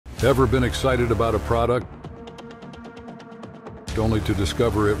Ever been excited about a product only to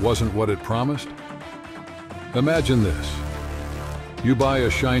discover it wasn't what it promised? Imagine this. You buy a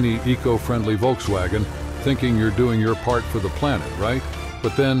shiny, eco-friendly Volkswagen thinking you're doing your part for the planet, right?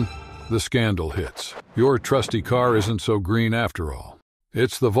 But then the scandal hits. Your trusty car isn't so green after all.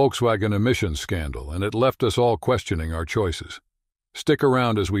 It's the Volkswagen emissions scandal, and it left us all questioning our choices. Stick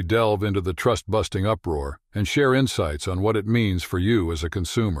around as we delve into the trust-busting uproar and share insights on what it means for you as a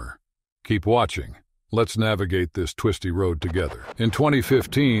consumer. Keep watching. Let's navigate this twisty road together. In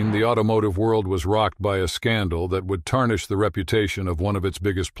 2015, the automotive world was rocked by a scandal that would tarnish the reputation of one of its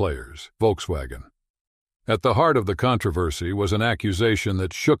biggest players, Volkswagen. At the heart of the controversy was an accusation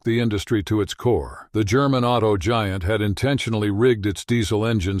that shook the industry to its core. The German auto giant had intentionally rigged its diesel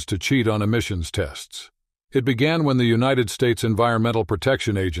engines to cheat on emissions tests. It began when the United States Environmental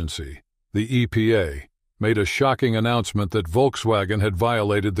Protection Agency, the EPA, made a shocking announcement that Volkswagen had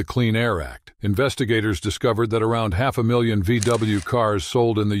violated the Clean Air Act. Investigators discovered that around 500,000 VW cars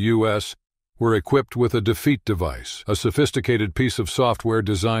sold in the U.S. were equipped with a deceit device, a sophisticated piece of software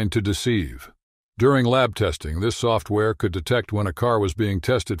designed to deceive. During lab testing, this software could detect when a car was being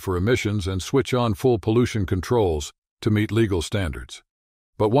tested for emissions and switch on full pollution controls to meet legal standards.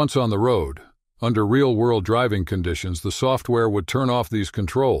 But once on the road, under real-world driving conditions, the software would turn off these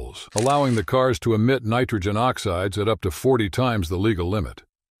controls, allowing the cars to emit nitrogen oxides at up to 40 times the legal limit.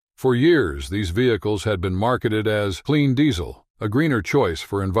 For years, these vehicles had been marketed as clean diesel, a greener choice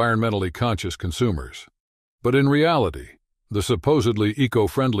for environmentally conscious consumers. But in reality, the supposedly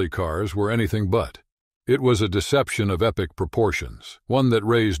eco-friendly cars were anything but. It was a deception of epic proportions, one that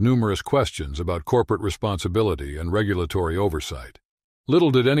raised numerous questions about corporate responsibility and regulatory oversight. Little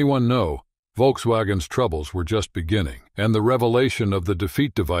did anyone know, Volkswagen's troubles were just beginning, and the revelation of the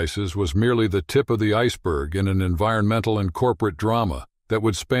deceit devices was merely the tip of the iceberg in an environmental and corporate drama that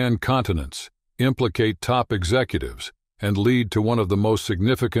would span continents, implicate top executives, and lead to one of the most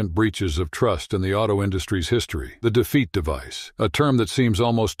significant breaches of trust in the auto industry's history. The deceit device, a term that seems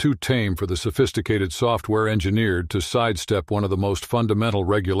almost too tame for the sophisticated software engineered to sidestep one of the most fundamental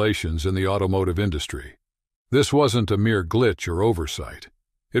regulations in the automotive industry. This wasn't a mere glitch or oversight.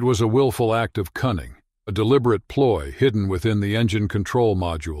 It was a willful act of cunning, a deliberate ploy hidden within the engine control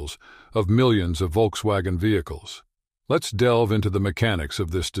modules of millions of Volkswagen vehicles. Let's delve into the mechanics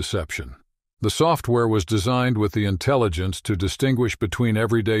of this deception. The software was designed with the intelligence to distinguish between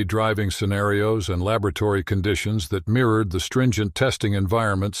everyday driving scenarios and laboratory conditions that mirrored the stringent testing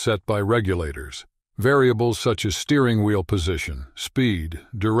environment set by regulators. Variables such as steering wheel position, speed,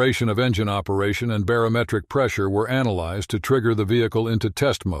 duration of engine operation, and barometric pressure were analyzed to trigger the vehicle into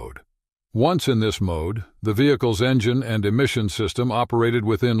test mode. Once in this mode, the vehicle's engine and emission system operated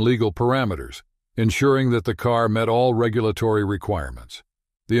within legal parameters, ensuring that the car met all regulatory requirements.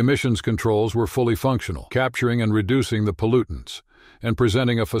 The emissions controls were fully functional, capturing and reducing the pollutants, and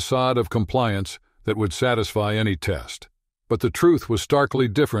presenting a facade of compliance that would satisfy any test. But the truth was starkly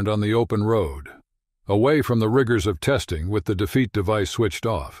different on the open road. Away from the rigors of testing with the deceit device switched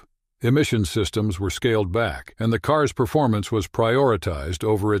off, emission systems were scaled back, and the car's performance was prioritized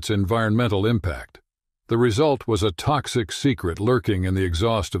over its environmental impact. The result was a toxic secret lurking in the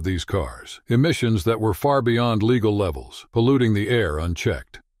exhaust of these cars, emissions that were far beyond legal levels, polluting the air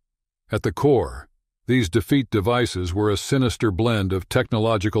unchecked. At the core, these deceit devices were a sinister blend of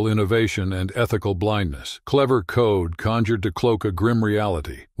technological innovation and ethical blindness. Clever code conjured to cloak a grim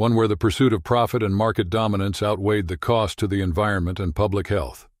reality, one where the pursuit of profit and market dominance outweighed the cost to the environment and public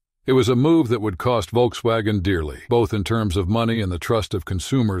health. It was a move that would cost Volkswagen dearly, both in terms of money and the trust of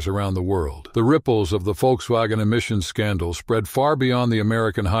consumers around the world. The ripples of the Volkswagen emissions scandal spread far beyond the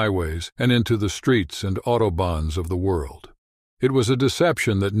American highways and into the streets and autobahns of the world. It was a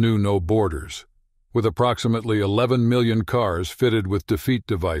deception that knew no borders, with approximately 11 million cars fitted with deceit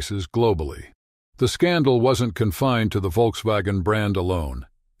devices globally. The scandal wasn't confined to the Volkswagen brand alone.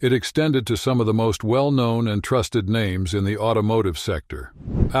 It extended to some of the most well-known and trusted names in the automotive sector.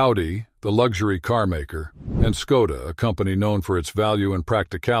 Audi, the luxury car maker, and Skoda, a company known for its value and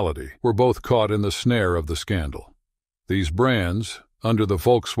practicality, were both caught in the snare of the scandal. These brands, under the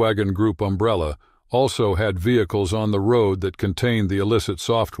Volkswagen Group umbrella, also had vehicles on the road that contained the illicit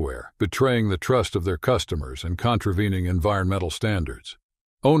software, betraying the trust of their customers and contravening environmental standards.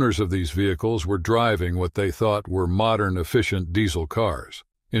 Owners of these vehicles were driving what they thought were modern, efficient diesel cars.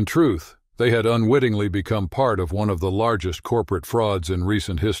 In truth, they had unwittingly become part of one of the largest corporate frauds in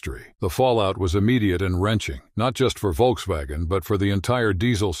recent history. The fallout was immediate and wrenching, not just for Volkswagen, but for the entire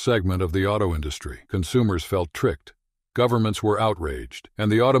diesel segment of the auto industry. Consumers felt tricked. Governments were outraged,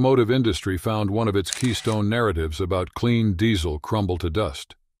 and the automotive industry found one of its keystone narratives about clean diesel crumble to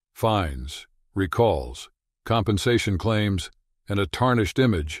dust. Fines, recalls, compensation claims, and a tarnished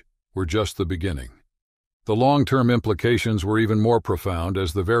image were just the beginning. The long-term implications were even more profound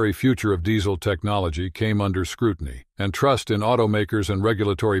as the very future of diesel technology came under scrutiny, and trust in automakers and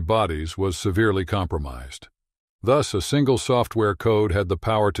regulatory bodies was severely compromised. Thus, a single software code had the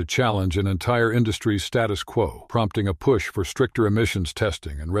power to challenge an entire industry's status quo, prompting a push for stricter emissions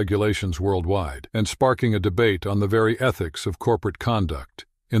testing and regulations worldwide, and sparking a debate on the very ethics of corporate conduct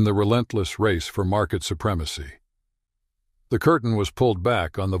in the relentless race for market supremacy. The curtain was pulled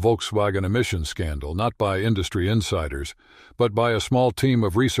back on the Volkswagen emissions scandal not by industry insiders, but by a small team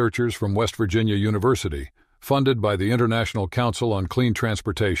of researchers from West Virginia University, funded by the International Council on Clean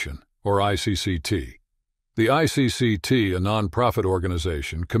Transportation, or ICCT. The ICCT, a non-profit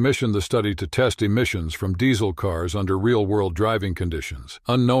organization, commissioned the study to test emissions from diesel cars under real-world driving conditions,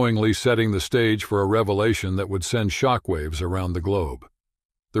 unknowingly setting the stage for a revelation that would send shockwaves around the globe.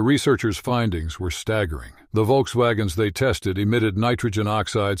 The researchers' findings were staggering. The Volkswagens they tested emitted nitrogen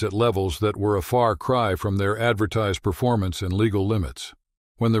oxides at levels that were a far cry from their advertised performance and legal limits.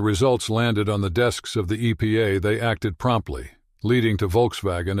 When the results landed on the desks of the EPA, they acted promptly, leading to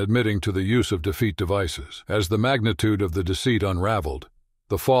Volkswagen admitting to the use of deceit devices. As the magnitude of the deceit unraveled,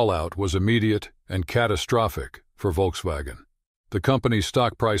 the fallout was immediate and catastrophic for Volkswagen. The company's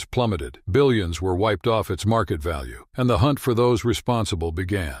stock price plummeted, billions were wiped off its market value, and the hunt for those responsible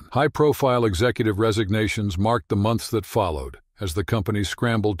began. High-profile executive resignations marked the months that followed as the company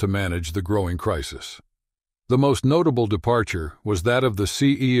scrambled to manage the growing crisis. The most notable departure was that of the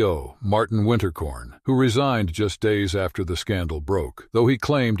CEO, Martin Winterkorn, who resigned just days after the scandal broke, though he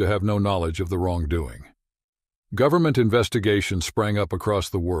claimed to have no knowledge of the wrongdoing. Government investigations sprang up across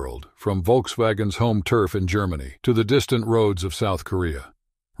the world, from Volkswagen's home turf in Germany to the distant roads of South Korea.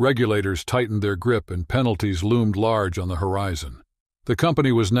 Regulators tightened their grip and penalties loomed large on the horizon. The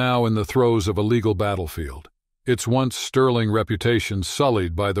company was now in the throes of a legal battlefield, its once sterling reputation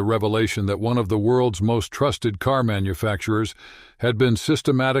sullied by the revelation that one of the world's most trusted car manufacturers had been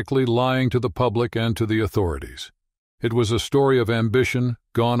systematically lying to the public and to the authorities. It was a story of ambition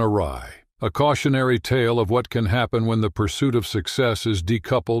gone awry. A cautionary tale of what can happen when the pursuit of success is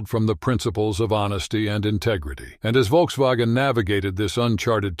decoupled from the principles of honesty and integrity. And as Volkswagen navigated this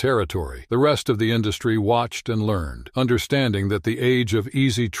uncharted territory, the rest of the industry watched and learned, understanding that the age of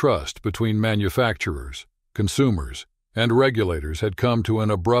easy trust between manufacturers, consumers, and regulators had come to an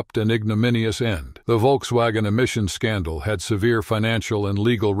abrupt and ignominious end. The Volkswagen emissions scandal had severe financial and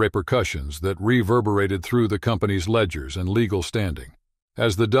legal repercussions that reverberated through the company's ledgers and legal standing.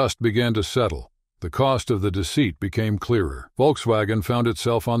 As the dust began to settle, the cost of the deceit became clearer. Volkswagen found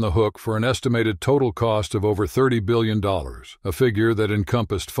itself on the hook for an estimated total cost of over $30 billion, a figure that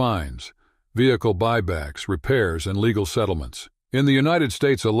encompassed fines, vehicle buybacks, repairs, and legal settlements. In the United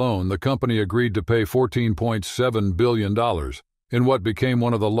States alone, the company agreed to pay $14.7 billion in what became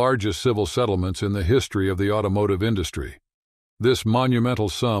one of the largest civil settlements in the history of the automotive industry. This monumental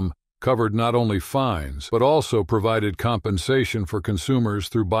sum covered not only fines, but also provided compensation for consumers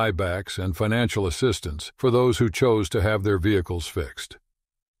through buybacks and financial assistance for those who chose to have their vehicles fixed.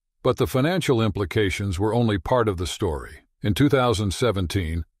 But the financial implications were only part of the story. In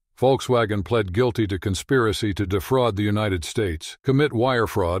 2017, Volkswagen pled guilty to conspiracy to defraud the United States, commit wire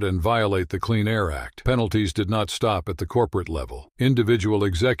fraud, and violate the Clean Air Act. Penalties did not stop at the corporate level. Individual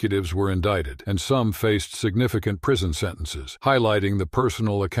executives were indicted, and some faced significant prison sentences, highlighting the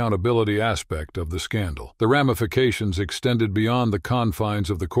personal accountability aspect of the scandal. The ramifications extended beyond the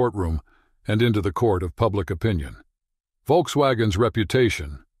confines of the courtroom and into the court of public opinion. Volkswagen's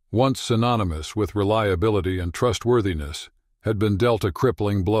reputation, once synonymous with reliability and trustworthiness, had been dealt a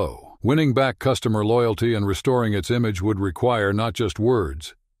crippling blow. Winning back customer loyalty and restoring its image would require not just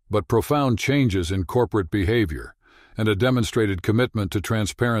words, but profound changes in corporate behavior and a demonstrated commitment to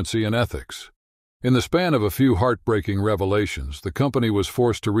transparency and ethics. In the span of a few heartbreaking revelations, the company was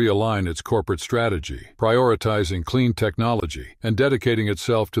forced to realign its corporate strategy, prioritizing clean technology and dedicating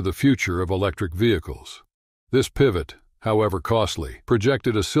itself to the future of electric vehicles. This pivot, however costly,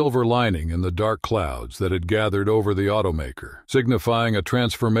 projected a silver lining in the dark clouds that had gathered over the automaker, signifying a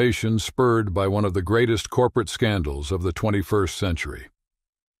transformation spurred by one of the greatest corporate scandals of the 21st century.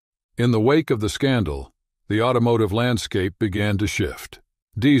 In the wake of the scandal, the automotive landscape began to shift.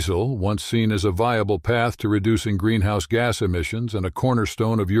 Diesel, once seen as a viable path to reducing greenhouse gas emissions and a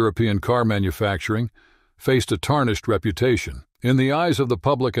cornerstone of European car manufacturing, faced a tarnished reputation. In the eyes of the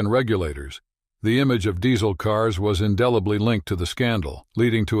public and regulators, the image of diesel cars was indelibly linked to the scandal,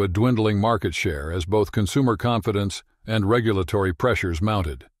 leading to a dwindling market share as both consumer confidence and regulatory pressures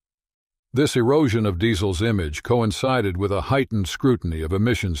mounted. This erosion of diesel's image coincided with a heightened scrutiny of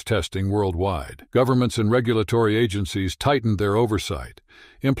emissions testing worldwide. Governments and regulatory agencies tightened their oversight,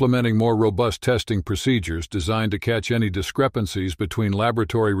 implementing more robust testing procedures designed to catch any discrepancies between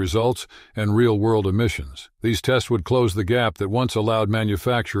laboratory results and real-world emissions. These tests would close the gap that once allowed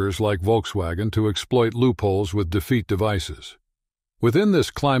manufacturers like Volkswagen to exploit loopholes with deceit devices. Within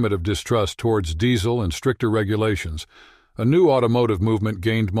this climate of distrust towards diesel and stricter regulations, a new automotive movement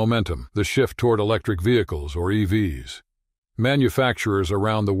gained momentum, the shift toward electric vehicles, or EVs. Manufacturers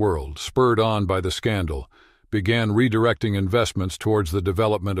around the world, spurred on by the scandal, began redirecting investments towards the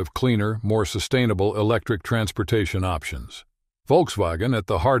development of cleaner, more sustainable electric transportation options. Volkswagen, at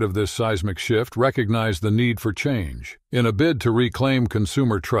the heart of this seismic shift, recognized the need for change. In a bid to reclaim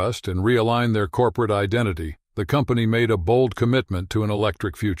consumer trust and realign their corporate identity, the company made a bold commitment to an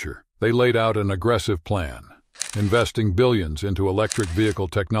electric future. They laid out an aggressive plan, investing billions into electric vehicle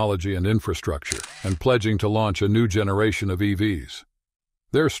technology and infrastructure, and pledging to launch a new generation of EVs.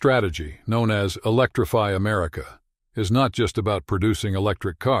 Their strategy, known as Electrify America, is not just about producing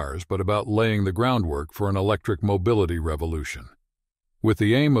electric cars, but about laying the groundwork for an electric mobility revolution. With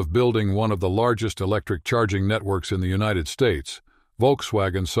the aim of building one of the largest electric charging networks in the United States,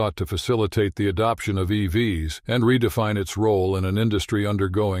 Volkswagen sought to facilitate the adoption of EVs and redefine its role in an industry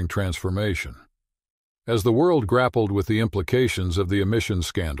undergoing transformation. As the world grappled with the implications of the emissions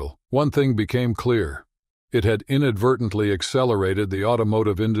scandal, one thing became clear. It had inadvertently accelerated the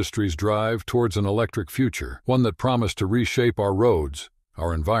automotive industry's drive towards an electric future, one that promised to reshape our roads,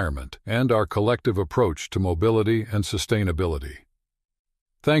 our environment, and our collective approach to mobility and sustainability.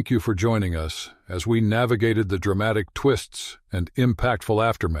 Thank you for joining us as we navigated the dramatic twists and impactful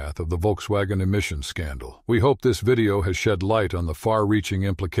aftermath of the Volkswagen emissions scandal. We hope this video has shed light on the far-reaching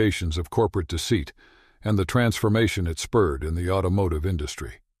implications of corporate deceit and the transformation it spurred in the automotive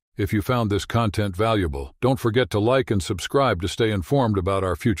industry. If you found this content valuable, don't forget to like and subscribe to stay informed about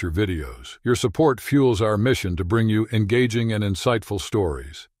our future videos. Your support fuels our mission to bring you engaging and insightful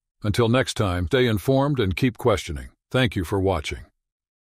stories. Until next time, stay informed and keep questioning. Thank you for watching.